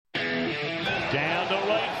Down the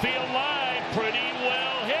right field line, pretty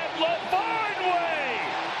well hit. LaVarn way!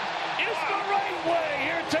 It's the right way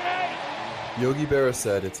here tonight. Yogi Berra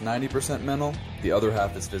said it's 90% mental, the other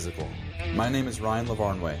half is physical. My name is Ryan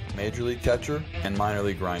LaVarnway, Major League catcher and minor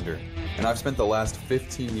league grinder, and I've spent the last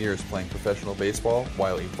 15 years playing professional baseball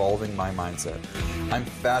while evolving my mindset. I'm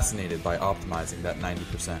fascinated by optimizing that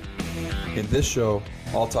 90%. In this show,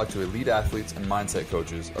 I'll talk to elite athletes and mindset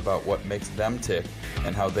coaches about what makes them tick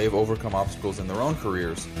and how they've overcome obstacles in their own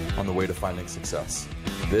careers on the way to finding success.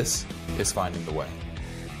 This is Finding the Way.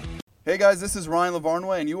 Hey guys, this is Ryan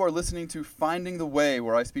LaVarnway, and you are listening to Finding the Way,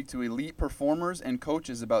 where I speak to elite performers and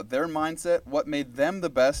coaches about their mindset, what made them the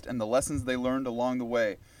best, and the lessons they learned along the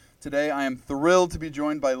way. Today, I am thrilled to be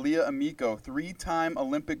joined by Leah Amico, 3-time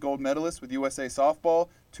Olympic gold medalist with USA Softball,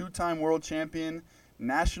 2-time world champion,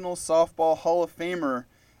 National Softball Hall of Famer,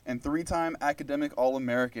 and 3-time academic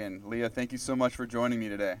All-American. Leah, thank you so much for joining me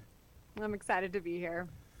today. I'm excited to be here.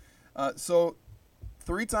 So,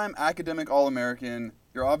 3-time academic All-American,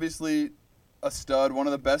 you're obviously a stud, one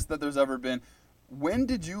of the best that there's ever been. When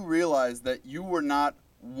did you realize that you were not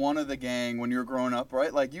one of the gang when you were growing up,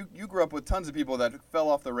 right? Like, you grew up with tons of people that fell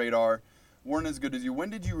off the radar, weren't as good as you. When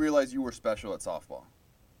did you realize you were special at softball?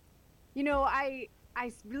 You know, I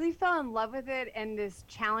really fell in love with it and this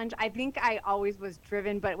challenge. I think I always was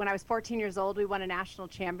driven, but when I was 14 years old, we won a national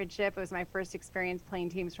championship. It was my first experience playing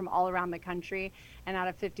teams from all around the country, and out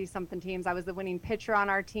of 50-something teams, I was the winning pitcher on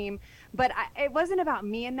our team. But it wasn't about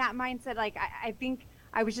me in that mindset. Like, I think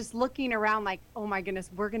I was just looking around like, oh my goodness,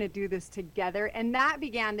 we're going to do this together. And that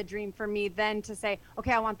began the dream for me then to say,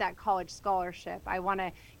 okay, I want that college scholarship. I want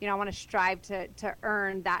to strive to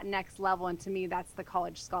earn that next level. And to me, that's the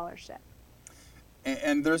college scholarship.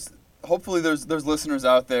 And hopefully there's listeners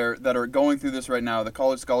out there that are going through this right now, the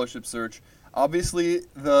college scholarship search. Obviously,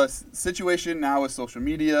 the situation now with social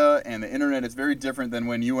media and the internet is very different than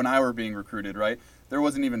when you and I were being recruited, right? There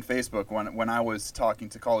wasn't even Facebook when I was talking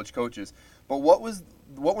to college coaches. But what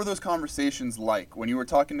were those conversations like when you were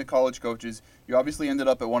talking to college coaches? You obviously ended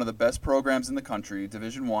up at one of the best programs in the country,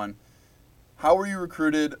 Division I. How were you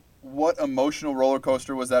recruited? What emotional roller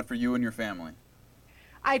coaster was that for you and your family?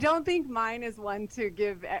 I don't think mine is one to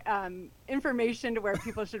give information to where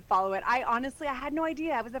people should follow it. I had no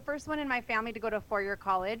idea. I was the first one in my family to go to a 4-year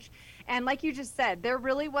college. And like you just said, there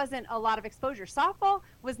really wasn't a lot of exposure. Softball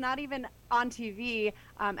was not even on TV.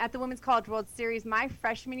 At the Women's College World Series, my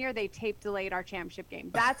freshman year, they tape delayed our championship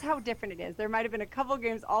game. That's how different it is. There might have been a couple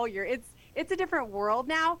games all year. It's a different world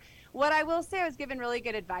now. What I will say, I was given really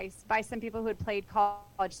good advice by some people who had played college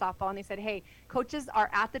softball, and they said, hey, coaches are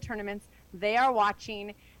at the tournaments. They are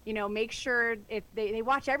watching, make sure if they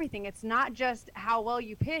watch everything. It's not just how well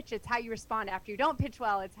you pitch, it's how you respond after you don't pitch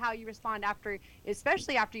well. It's how you respond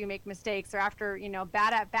especially after you make mistakes or after,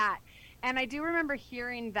 bad at bat. And I do remember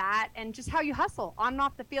hearing that and just how you hustle on and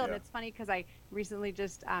off the field. Yeah. And it's funny because I recently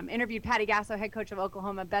just interviewed Patty Gasso, head coach of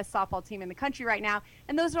Oklahoma, best softball team in the country right now.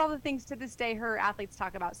 And those are all the things to this day her athletes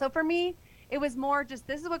talk about. So for me, it was more just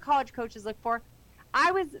this is what college coaches look for. I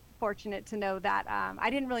was fortunate to know that I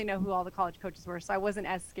didn't really know who all the college coaches were, so I wasn't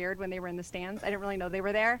as scared when they were in the stands. I didn't really know they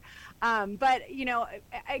were there. But,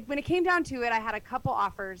 when it came down to it, I had a couple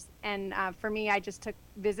offers. And for me, I just took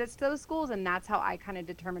visits to those schools, and that's how I kind of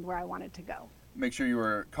determined where I wanted to go. Make sure you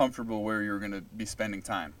were comfortable where you were going to be spending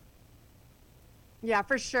time. Yeah,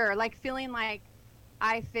 for sure. Like feeling like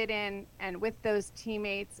I fit in and with those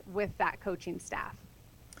teammates, with that coaching staff.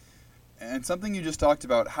 And something you just talked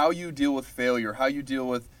about, how you deal with failure, how you deal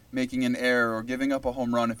with making an error or giving up a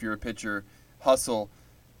home run if you're a pitcher, hustle.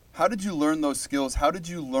 How did you learn those skills? How did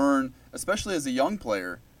you learn, especially as a young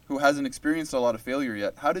player who hasn't experienced a lot of failure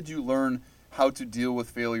yet, how did you learn how to deal with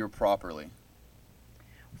failure properly?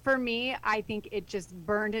 For me, I think it just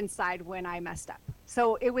burned inside when I messed up.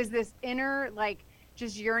 So it was this inner,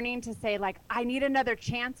 just yearning to say, I need another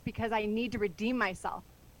chance because I need to redeem myself.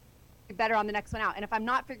 Better on the next one out. And if I'm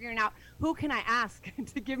not figuring out, who can I ask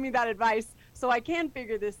to give me that advice so I can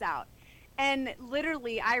figure this out? And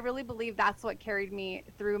literally, I really believe that's what carried me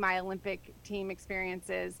through my Olympic team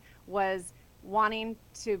experiences, was wanting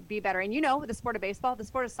to be better. And the sport of baseball, the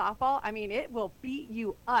sport of softball, it will beat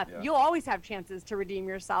you up. Yeah. You'll always have chances to redeem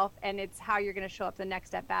yourself, and it's how you're going to show up the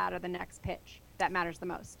next at bat or the next pitch that matters the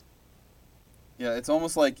most. Yeah, it's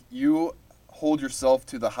almost like you hold yourself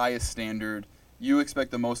to the highest standard. You expect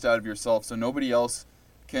the most out of yourself, so nobody else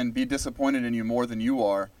can be disappointed in you more than you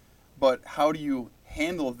are. But how do you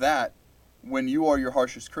handle that when you are your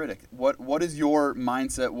harshest critic? What is your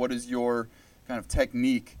mindset? What is your kind of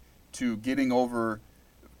technique to getting over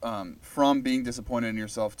from being disappointed in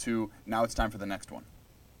yourself to now it's time for the next one?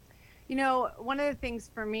 One of the things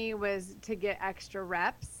for me was to get extra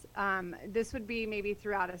reps. This would be maybe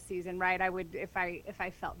throughout a season, right? I would, if I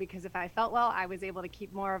felt well, I was able to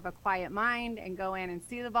keep more of a quiet mind and go in and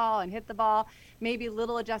see the ball and hit the ball, maybe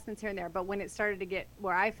little adjustments here and there. But when it started to get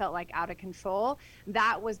where I felt like out of control,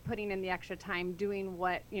 that was putting in the extra time doing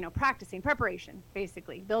what, practicing, preparation,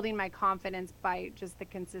 basically building my confidence by just the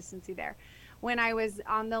consistency there. When I was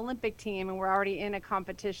on the Olympic team and we're already in a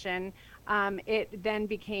competition, it then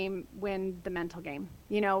became win the mental game.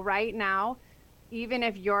 Right now, even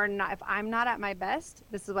if I'm not at my best,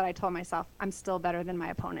 this is what I told myself, I'm still better than my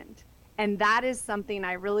opponent. And that is something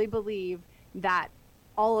I really believe that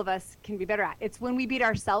all of us can be better at. It's when we beat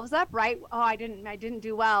ourselves up, right? Oh, I didn't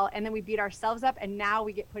do well. And then we beat ourselves up and now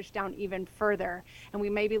we get pushed down even further. And we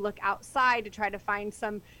maybe look outside to try to find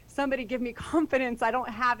somebody give me confidence. I don't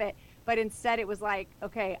have it. But instead it was like,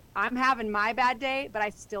 okay, I'm having my bad day, but I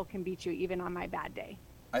still can beat you even on my bad day.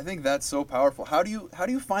 I think that's so powerful. How do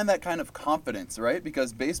you find that kind of confidence, right?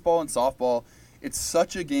 Because baseball and softball, it's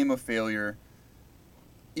such a game of failure.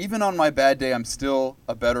 Even on my bad day, I'm still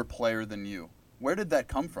a better player than you. Where did that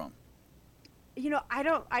come from?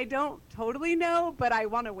 I don't totally know, but I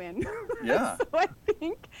want to win. Yeah. So I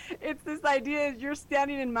think it's this idea you're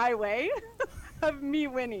standing in my way of me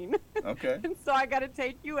winning. Okay. And so I got to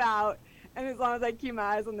take you out. And as long as I keep my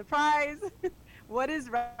eyes on the prize, what is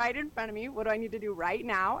right in front of me? What do I need to do right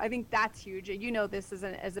now? I think that's huge. This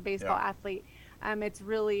as a baseball athlete. It's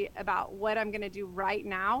really about what I'm going to do right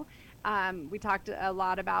now. We talked a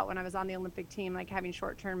lot about when I was on the Olympic team, like having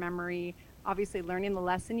short-term memory, obviously learning the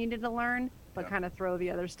lesson you needed to learn, but kind of throw the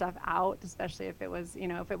other stuff out, especially if it was,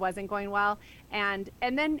 if it wasn't going well. And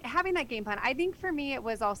then having that game plan. I think for me, it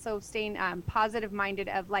was also staying positive minded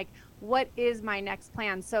of like, what is my next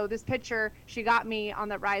plan? So this pitcher, she got me on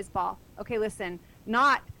the rise ball. Okay, listen,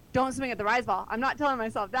 don't swing at the rise ball. I'm not telling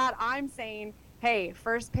myself that. I'm saying, hey,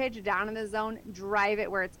 first pitch down in the zone, drive it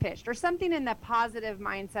where it's pitched, or something in that positive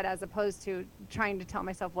mindset as opposed to trying to tell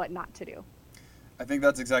myself what not to do. I think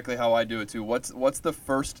that's exactly how I do it too. What's the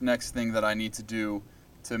first next thing that I need to do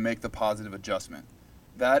to make the positive adjustment?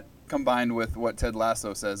 That combined with what Ted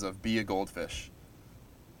Lasso says of be a goldfish.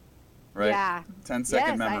 Right? Yeah.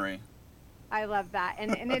 10-second memory. I love that.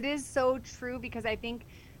 And it is so true because I think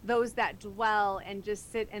those that dwell and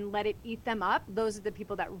just sit and let it eat them up, those are the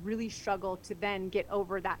people that really struggle to then get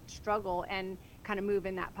over that struggle and kind of move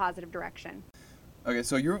in that positive direction. Okay,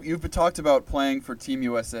 so you've talked about playing for Team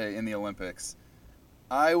USA in the Olympics.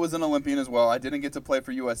 I was an Olympian as well. I didn't get to play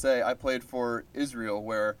for USA. I played for Israel,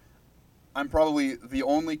 where I'm probably the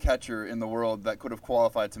only catcher in the world that could have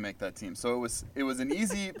qualified to make that team. So it was an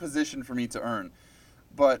easy position for me to earn.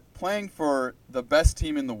 But playing for the best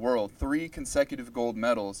team in the world, 3 consecutive gold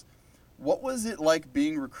medals, what was it like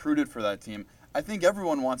being recruited for that team? I think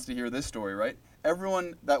everyone wants to hear this story, right?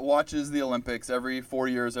 Everyone that watches the Olympics every 4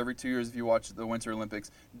 years, every 2 years if you watch the Winter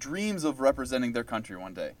Olympics, dreams of representing their country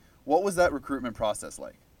one day. What was that recruitment process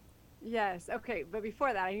like? Yes. Okay. But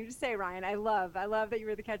before that, I need to say, Ryan, I love that you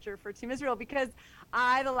were the catcher for Team Israel because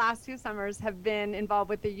the last 2 summers have been involved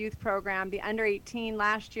with the youth program, the under 18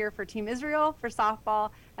 last year for Team Israel for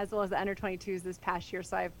softball, as well as the under 22s this past year.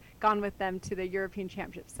 So I've gone with them to the European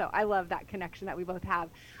Championships. So I love that connection that we both have.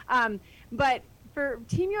 But for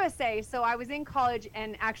Team USA, so I was in college,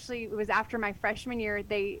 and actually it was after my freshman year.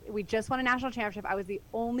 We just won a national championship. I was the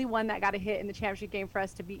only one that got a hit in the championship game for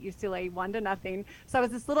us to beat UCLA 1-0. So I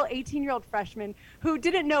was this little 18-year-old freshman who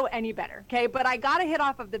didn't know any better, okay? But I got a hit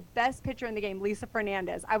off of the best pitcher in the game, Lisa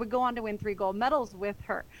Fernandez. I would go on to win 3 gold medals with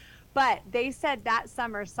her. But they said that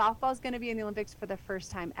summer softball is going to be in the Olympics for the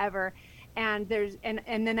first time ever. And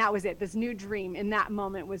then that was it. This new dream in that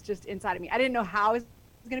moment was just inside of me. I didn't know how I was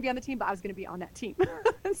going to be on the team, but I was going to be on that team.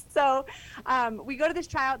 So we go to this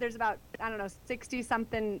tryout. There's about, 60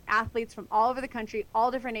 something athletes from all over the country,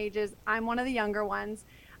 all different ages. I'm one of the younger ones.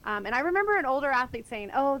 And I remember an older athlete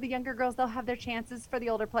saying, oh, the younger girls, they'll have their chances for the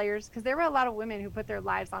older players. Because there were a lot of women who put their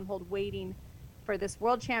lives on hold waiting for this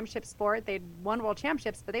world championship sport. They'd won world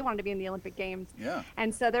championships, but they wanted to be in the Olympic Games. Yeah.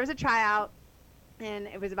 And so there was a tryout. And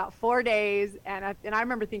it was about 4 days, and I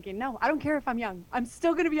remember thinking, no, I don't care if I'm young. I'm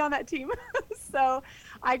still going to be on that team. So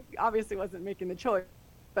I obviously wasn't making the choice,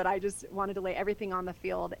 but I just wanted to lay everything on the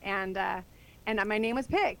field, and my name was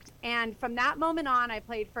picked. And from that moment on, I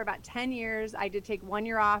played for about 10 years. I did take 1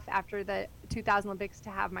 year off after the 2000 Olympics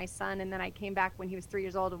to have my son, and then I came back when he was 3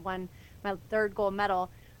 years old and won my 3rd gold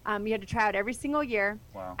medal. You had to try out every single year.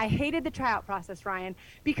 Wow. I hated the tryout process, Ryan,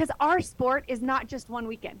 because our sport is not just one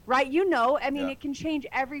weekend, right? It can change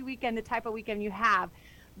every weekend, the type of weekend you have.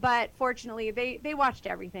 But fortunately, they watched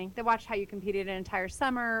everything. They watched how you competed an entire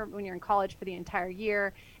summer when you're in college for the entire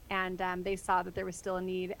year. and they saw that there was still a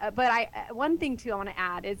need. But one thing too I want to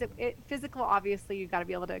add is physical. Obviously, you've got to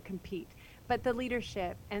be able to compete, but the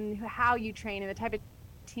leadership and how you train and the type of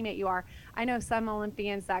teammate you are. I know some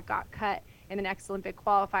Olympians that got cut in the next Olympic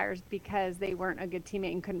qualifiers because they weren't a good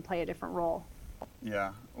teammate and couldn't play a different role.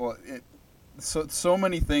 Yeah, well, so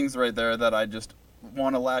many things right there that I just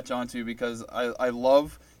want to latch onto because I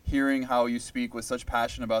love hearing how you speak with such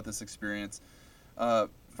passion about this experience.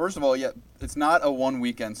 First of all, yeah, it's not a one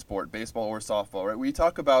weekend sport, baseball or softball, right? We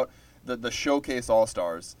talk about the showcase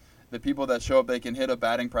all-stars, the people that show up, they can hit a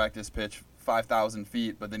batting practice pitch 5,000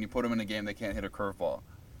 feet, but then you put them in a game, they can't hit a curveball.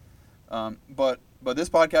 But this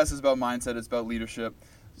podcast is about mindset, it's about leadership.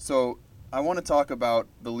 So I want to talk about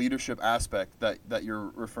the leadership aspect that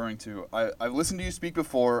you're referring to. I've listened to you speak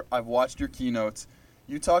before, I've watched your keynotes.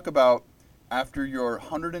 You talk about after your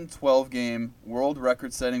 112-game world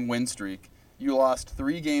record-setting win streak, you lost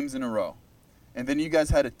 3 games in a row. And then you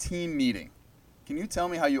guys had a team meeting. Can you tell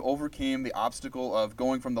me how you overcame the obstacle of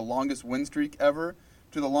going from the longest win streak ever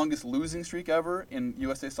to the longest losing streak ever in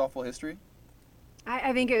USA softball history?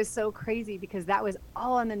 I think it was so crazy because that was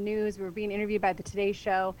all on the news. We were being interviewed by the Today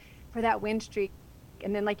Show for that win streak.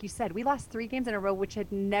 And then, like you said, we lost 3 games in a row, which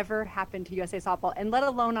had never happened to USA softball, and let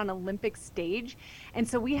alone on Olympic stage. And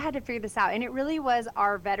so we had to figure this out. And it really was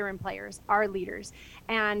our veteran players, our leaders,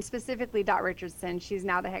 and specifically Dot Richardson. She's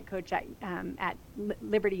now the head coach at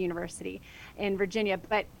Liberty University in Virginia.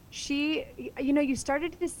 But she, you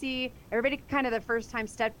started to see everybody kind of the first time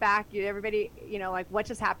step back. Everybody, like what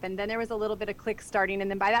just happened. Then there was a little bit of click starting. And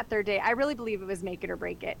then by that 3rd day, I really believe it was make it or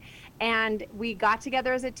break it. And we got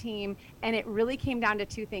together as a team, and it really came down to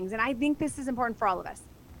 2 things. And I think this is important for all of us.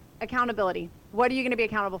 Accountability. What are you going to be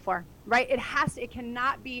accountable for? Right? It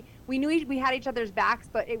cannot be, we knew we had each other's backs,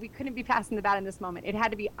 but we couldn't be passing the bat in this moment. It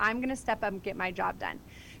had to be, I'm going to step up and get my job done.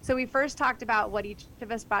 So we first talked about what each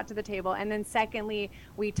of us brought to the table. And then secondly,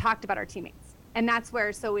 we talked about our teammates. And that's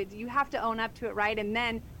where, you have to own up to it, right? And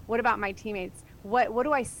then what about my teammates? What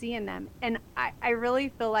do I see in them? And I really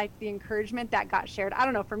feel like the encouragement that got shared, I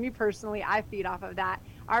don't know, for me personally, I feed off of that.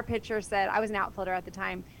 Our pitcher said, I was an outfielder at the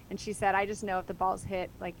time, and she said, I just know if the ball's hit,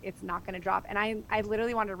 like, it's not going to drop. And I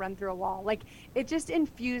literally wanted to run through a wall. Like, it just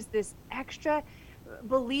infused this extra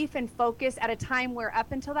belief and focus at a time where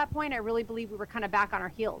up until that point, I really believe we were kind of back on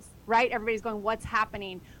our heels, right? Everybody's going, what's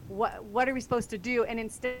happening? What are we supposed to do? And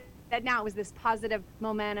instead, now it was this positive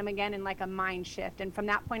momentum again and like a mind shift. And from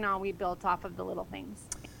that point on, we built off of the little things.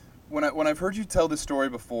 When I've heard you tell this story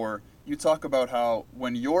before, you talk about how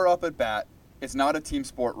when you're up at bat, it's not a team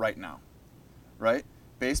sport right now, right?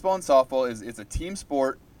 Baseball and softball it's a team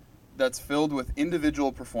sport that's filled with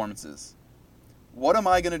individual performances. What am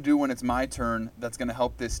I going to do when it's my turn that's going to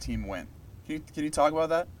help this team win? Can you talk about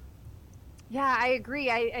that? Yeah, I agree.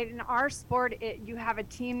 In our sport, you have a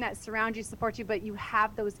team that surrounds you, supports you, but you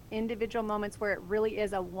have those individual moments where it really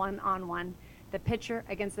is a one-on-one. The pitcher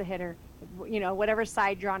against the hitter, whatever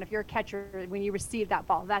side you're on. If you're a catcher, when you receive that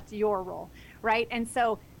ball, that's your role, right? And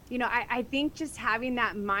so, I think just having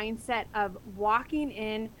that mindset of walking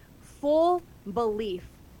in full belief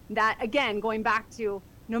that, again, going back to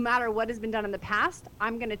no matter what has been done in the past,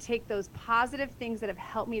 I'm going to take those positive things that have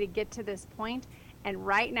helped me to get to this point. And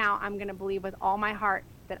right now, I'm going to believe with all my heart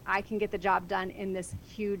that I can get the job done in this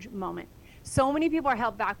huge moment. So many people are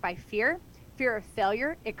held back by fear of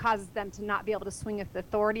failure. It causes them to not be able to swing with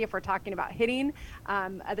authority if we're talking about hitting.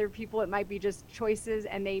 Other people, it might be just choices,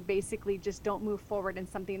 and they basically just don't move forward in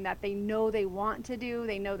something that they know they want to do,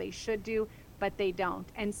 they know they should do, but they don't.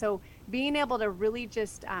 And so being able to really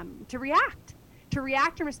just to react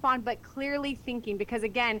and respond, but clearly thinking, because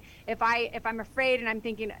again, if I'm afraid and I'm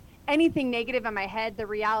thinking anything negative in my head, the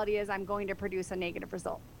reality is I'm going to produce a negative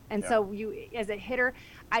result. And so as a hitter,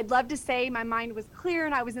 I'd love to say my mind was clear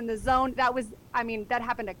and I was in the zone. That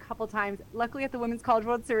happened a couple times. Luckily at the Women's College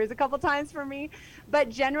World Series, a couple times for me. But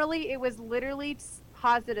generally, it was literally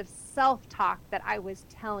positive self-talk that I was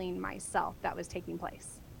telling myself that was taking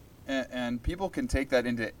place. And people can take that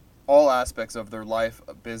into all aspects of their life,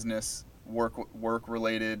 business, work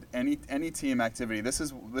related, any team activity. This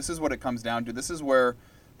is what it comes down to. This is where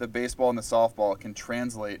the baseball and the softball can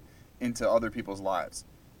translate into other people's lives.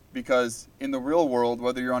 Because in the real world,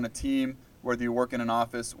 whether you're on a team, whether you work in an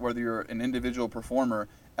office, whether you're an individual performer,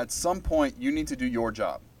 at some point you need to do your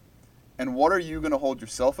job. And what are you going to hold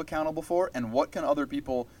yourself accountable for, and what can other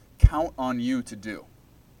people count on you to do?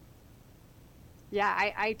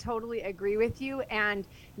 Yeah, I totally agree with you. And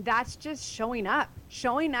that's just showing up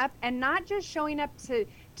and not just showing up to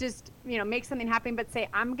just, make something happen, but say,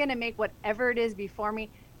 I'm going to make whatever it is before me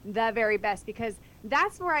the very best. Because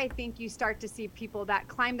that's where I think you start to see people that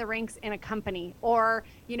climb the ranks in a company, or,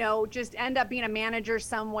 just end up being a manager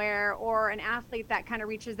somewhere, or an athlete that kind of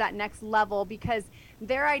reaches that next level, because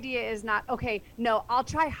their idea is not, okay, no, I'll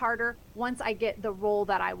try harder once I get the role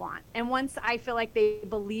that I want. And once I feel like they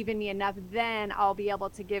believe in me enough, then I'll be able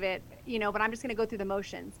to give it, but I'm just going to go through the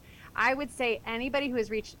motions. I would say anybody who has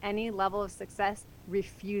reached any level of success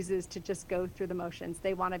refuses to just go through the motions.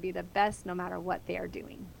 They want to be the best no matter what they are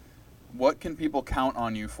doing. What can people count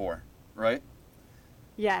on you for, right?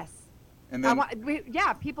 Yes. And then,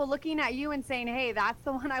 people looking at you and saying, hey, that's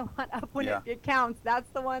the one I want up when it counts. That's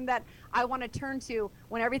the one that I want to turn to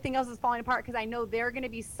when everything else is falling apart, because I know they're going to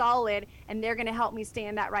be solid and they're going to help me stay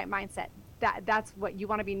in that right mindset. That's what you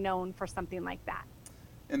want to be known for, something like that.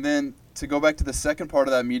 And then to go back to the second part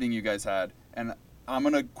of that meeting you guys had, and I'm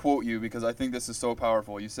going to quote you because I think this is so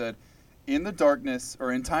powerful. You said, in the darkness,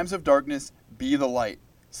 or in times of darkness, be the light.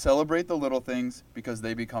 Celebrate the little things because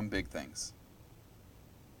they become big things.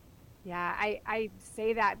 Yeah, I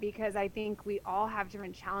say that because I think we all have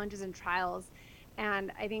different challenges and trials.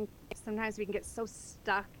 And I think sometimes we can get so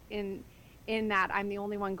stuck in that I'm the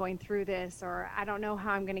only one going through this, or I don't know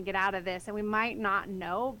how I'm going to get out of this. And we might not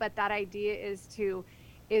know, but that idea is to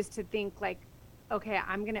think like, okay,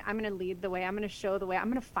 I'm going to lead the way. I'm going to show the way. I'm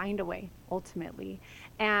going to find a way ultimately.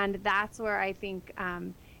 And that's where I think,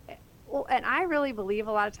 and I really believe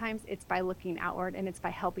a lot of times it's by looking outward, and it's by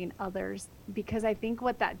helping others, because I think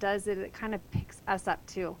what that does is it kind of picks us up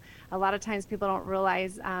too. A lot of times people don't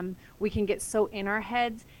realize we can get so in our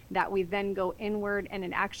heads that we then go inward, and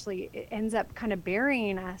it ends up kind of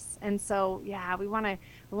burying us. And so, yeah, we want to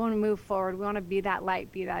move forward. We want to be that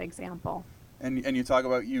light, be that example. And you talk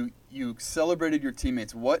about you celebrated your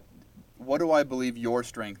teammates. What do I believe your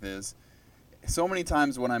strength is? So many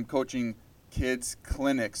times when I'm coaching kids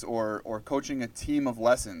clinics or coaching a team of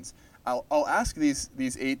lessons, I'll ask these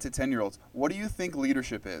 8 to 10-year-olds, what do you think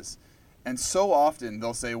leadership is? And so often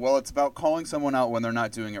they'll say, well, it's about calling someone out when they're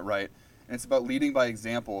not doing it right, and it's about leading by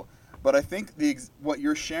example. But I think what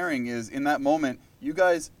you're sharing is, in that moment, you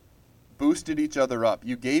guys boosted each other up.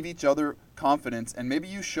 You gave each other confidence, and maybe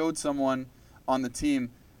you showed someone on the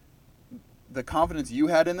team the confidence you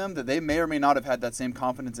had in them that they may or may not have had that same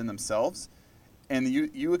confidence in themselves. And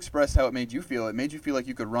you expressed how it made you feel. It made you feel like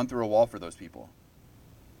you could run through a wall for those people.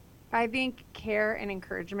 I think care and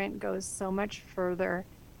encouragement goes so much further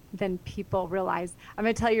than people realize. I'm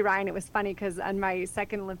going to tell you, Ryan, it was funny because on my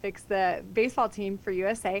second Olympics, the baseball team for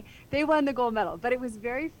USA, they won the gold medal. But it was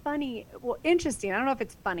very funny, interesting. I don't know if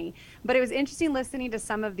it's funny, but it was interesting listening to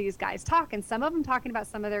some of these guys talk, and some of them talking about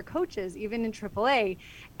some of their coaches, even in AAA,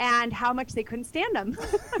 and how much they couldn't stand them.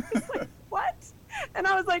 I was like, what? And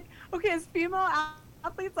I was like, okay, as female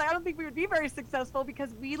athletes, I don't think we would be very successful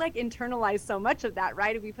because we internalize so much of that,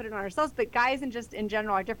 right? And we put it on ourselves, but guys and just in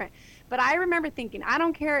general are different. But I remember thinking, I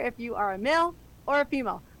don't care if you are a male or a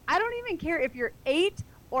female. I don't even care if you're 8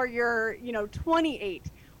 or you're,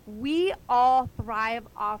 28. We all thrive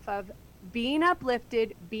off of being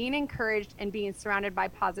uplifted, being encouraged, and being surrounded by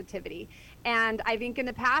positivity. And I think in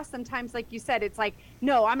the past, sometimes, like you said, it's like,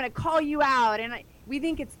 no, I'm going to call you out. And we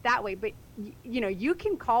think it's that way. But, you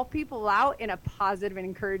can call people out in a positive and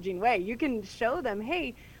encouraging way. You can show them,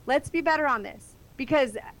 hey, let's be better on this.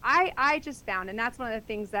 Because I just found, and that's one of the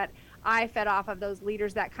things that I fed off of those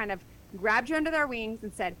leaders that kind of grabbed you under their wings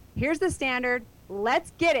and said, here's the standard.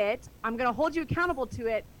 Let's get it. I'm going to hold you accountable to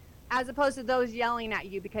it, as opposed to those yelling at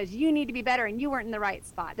you because you need to be better and you weren't in the right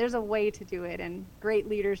spot. There's a way to do it, and great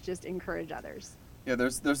leaders just encourage others. Yeah,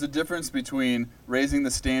 there's a difference between raising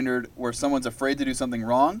the standard where someone's afraid to do something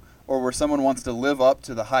wrong, or where someone wants to live up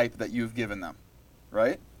to the hype that you've given them,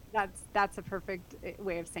 right? That's a perfect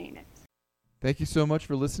way of saying it. Thank you so much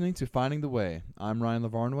for listening to Finding the Way. I'm Ryan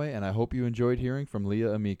Lavarnway, and I hope you enjoyed hearing from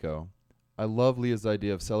Leah Amico. I love Leah's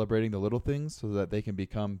idea of celebrating the little things so that they can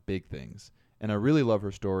become big things. And I really love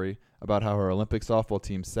her story about how her Olympic softball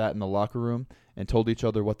team sat in the locker room and told each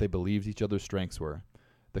other what they believed each other's strengths were.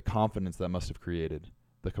 The confidence that must have created,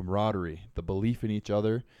 the camaraderie, the belief in each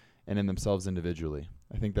other and in themselves individually.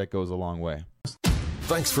 I think that goes a long way.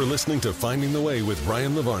 Thanks for listening to Finding the Way with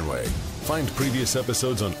Ryan Lavarnway. Find previous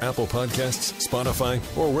episodes on Apple Podcasts, Spotify,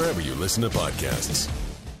 or wherever you listen to podcasts.